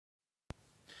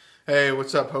Hey,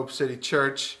 what's up, Hope City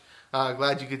Church?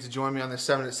 Glad you get to join me on this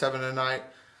 7 at 7 tonight.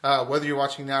 Whether you're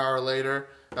watching now or later,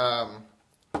 I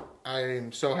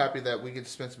am so happy that we get to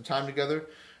spend some time together.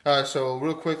 So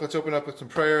real quick, let's open up with some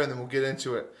prayer and then we'll get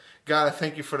into it. God, I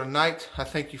thank you for tonight. I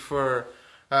thank you for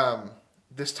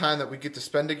this time that we get to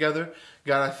spend together.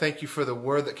 God, I thank you for the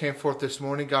word that came forth this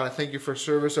morning. God, I thank you for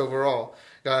service overall.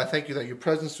 God, I thank you that your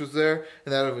presence was there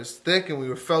and that it was thick and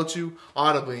we felt you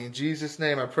audibly. In Jesus'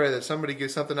 name, I pray that somebody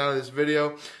gets something out of this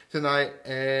video tonight.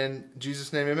 And in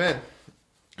Jesus' name, amen.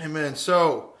 Amen.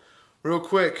 So, real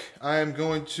quick, I am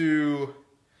going to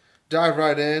dive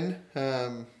right in.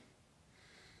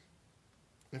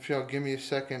 If y'all give me a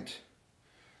second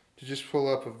to just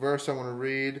pull up a verse I want to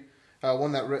read.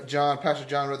 One that Pastor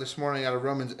John read this morning out of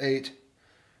Romans 8.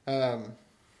 One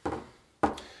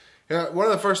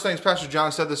of the first things Pastor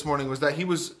John said this morning was that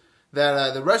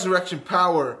the resurrection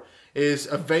power is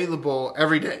available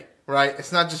every day, right?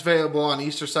 It's not just available on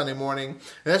Easter Sunday morning. And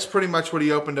that's pretty much what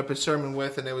he opened up his sermon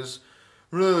with, and it was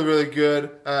really, really good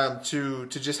to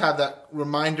just have that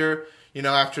reminder,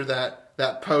 after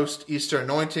that post-Easter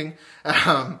anointing.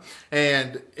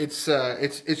 And it's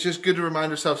just good to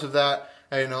remind ourselves of that.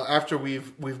 After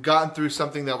we've gotten through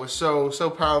something that was so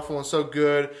powerful and so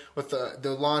good with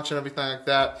the launch and everything like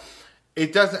that,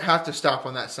 it doesn't have to stop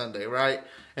on that Sunday, right?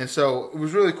 And so it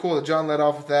was really cool that John led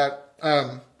off with that.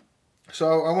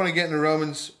 So I want to get into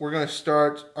Romans. We're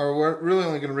really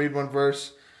only going to read one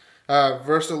verse,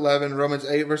 verse 11, Romans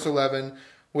 8, verse 11,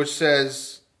 which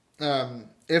says,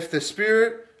 if the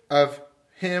Spirit of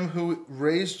Him who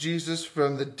raised Jesus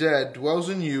from the dead dwells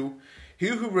in you, He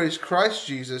who raised Christ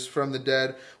Jesus from the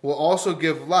dead will also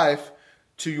give life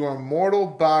to your mortal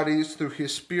bodies through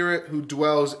His Spirit who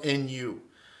dwells in you.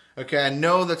 Okay, I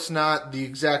know that's not the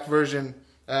exact version.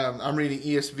 I'm reading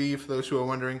ESV for those who are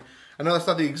wondering. I know that's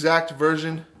not the exact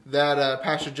version that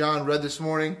Pastor John read this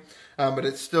morning, but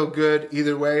it's still good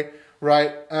either way,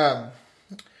 right?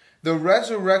 The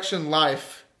resurrection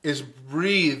life is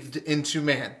breathed into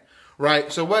man.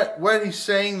 Right, so what he's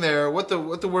saying there, what the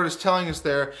word is telling us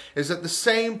there, is that the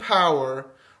same power,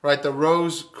 right, that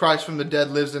rose Christ from the dead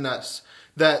lives in us.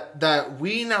 That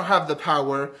we now have the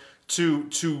power to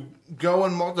go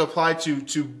and multiply,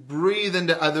 to breathe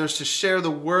into others, to share the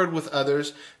word with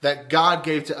others that God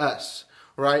gave to us.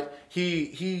 Right,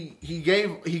 He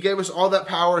gave us all that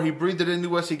power. He breathed it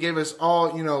into us. He gave us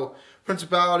all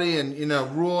principality and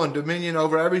rule and dominion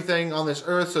over everything on this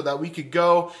earth, so that we could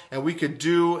go and we could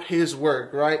do His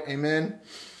work. Right, amen.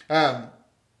 God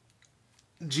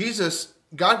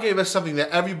gave us something that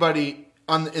everybody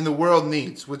in the world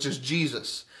needs, which is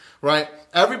Jesus. Right,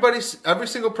 every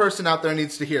single person out there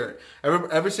needs to hear it.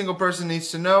 Every single person needs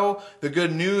to know the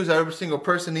good news. Every single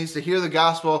person needs to hear the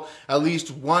gospel at least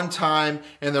one time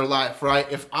in their life.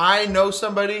 Right, if I know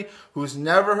somebody who's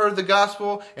never heard the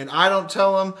gospel and I don't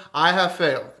tell them, I have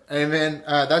failed. Amen.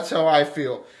 That's how I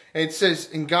feel. It says,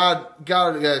 and God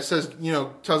says,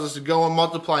 tells us to go and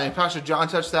multiply. And Pastor John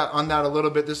touched on that a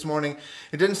little bit this morning.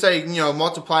 It didn't say,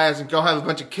 multiply as in go have a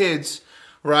bunch of kids,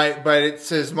 right? But it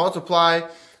says multiply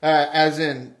as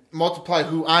in multiply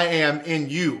who I am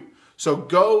in you. So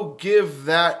go give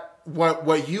that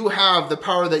what you have, the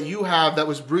power that you have that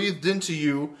was breathed into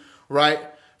you, right?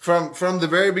 From the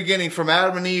very beginning, from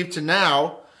Adam and Eve to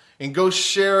now, and go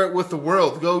share it with the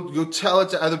world. Go tell it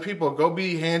to other people. Go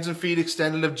be hands and feet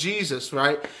extended of Jesus,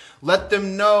 right? Let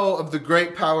them know of the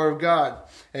great power of God.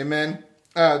 Amen.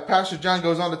 Pastor John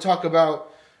goes on to talk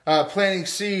about planting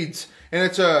seeds, and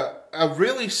it's a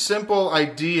really simple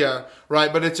idea,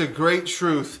 right? But it's a great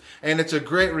truth, and it's a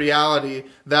great reality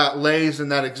that lays in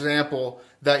that example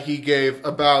that he gave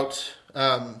about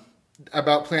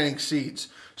planting seeds.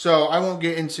 So I won't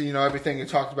get into everything he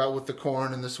talked about with the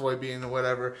corn and the soybean and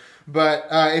whatever. But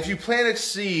if you plant a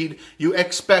seed, you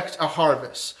expect a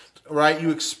harvest. Right?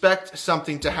 You expect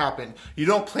something to happen. You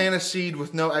don't plant a seed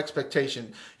with no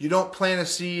expectation. You don't plant a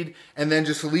seed and then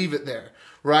just leave it there.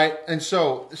 Right? And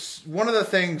so one of the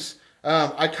things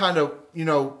I kind of,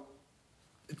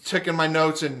 took in my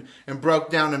notes and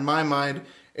broke down in my mind,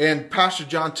 and Pastor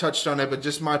John touched on it, but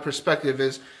just my perspective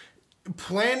is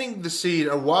planting the seed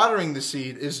or watering the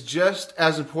seed is just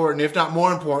as important, if not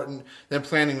more important, than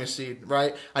planting the seed,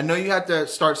 right? I know you have to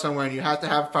start somewhere and you have to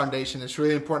have a foundation. It's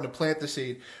really important to plant the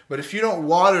seed. But if you don't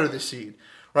water the seed,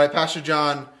 right? Pastor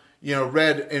John,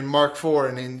 read in Mark 4,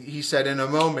 and he said, in a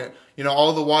moment,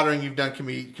 all the watering you've done can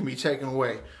be taken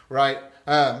away, right?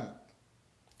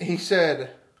 He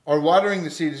said, or watering the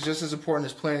seed is just as important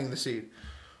as planting the seed.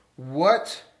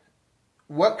 What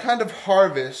kind of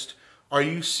harvest are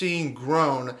you seeing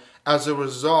grown as a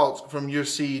result from your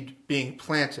seed being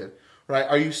planted, right?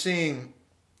 Are you seeing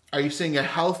Are you seeing a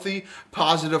healthy,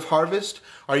 positive harvest?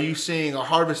 Are you seeing a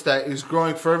harvest that is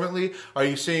growing fervently? Are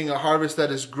you seeing a harvest that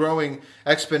is growing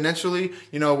exponentially,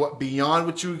 beyond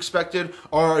what you expected?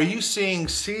 Or are you seeing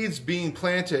seeds being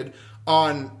planted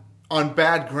on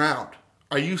bad ground?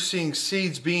 Are you seeing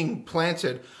seeds being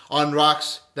planted on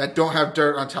rocks that don't have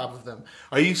dirt on top of them?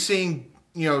 Are you seeing,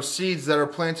 seeds that are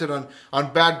planted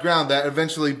on bad ground that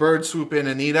eventually birds swoop in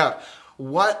and eat up?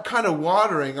 What kind of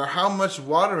watering or how much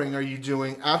watering are you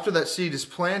doing after that seed is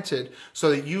planted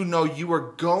so that you know you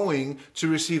are going to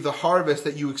receive the harvest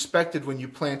that you expected when you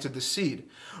planted the seed,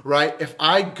 right? If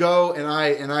I go and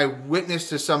I witness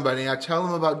to somebody and I tell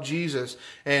them about Jesus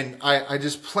and I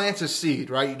just plant a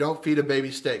seed, right? You don't feed a baby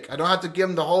steak. I don't have to give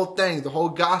them the whole thing, the whole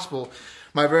gospel,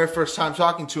 my very first time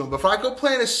talking to them. But if I go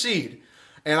plant a seed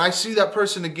and I see that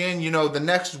person again, the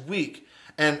next week,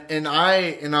 and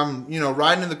I'm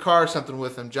riding in the car or something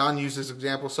with them. John used this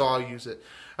example, so I'll use it.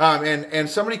 And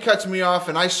somebody cuts me off,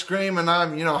 and I scream, and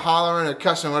I'm hollering or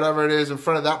cussing, whatever it is, in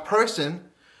front of that person,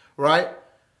 right?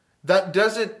 That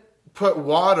doesn't put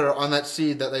water on that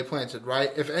seed that they planted,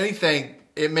 right? If anything,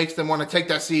 it makes them want to take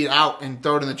that seed out and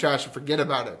throw it in the trash and forget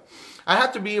about it. I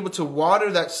have to be able to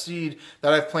water that seed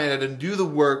that I've planted and do the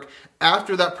work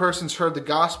after that person's heard the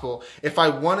gospel if I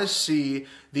want to see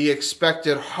the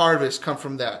expected harvest come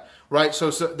from that, right?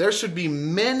 So there should be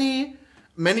many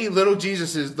little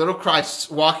Jesuses, little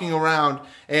Christs walking around,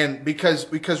 and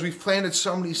because we've planted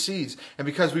so many seeds and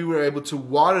because we were able to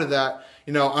water that,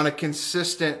 on a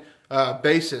consistent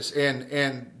basis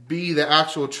and be the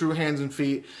actual true hands and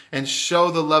feet and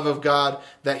show the love of God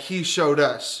that He showed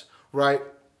us, right?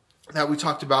 That we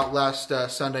talked about last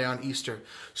Sunday on Easter.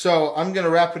 So I'm going to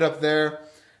wrap it up there.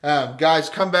 Guys,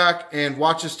 come back and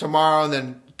watch us tomorrow, and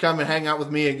then come and hang out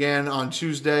with me again on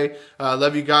Tuesday.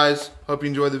 Love you guys. Hope you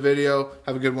enjoyed the video.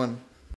 Have a good one.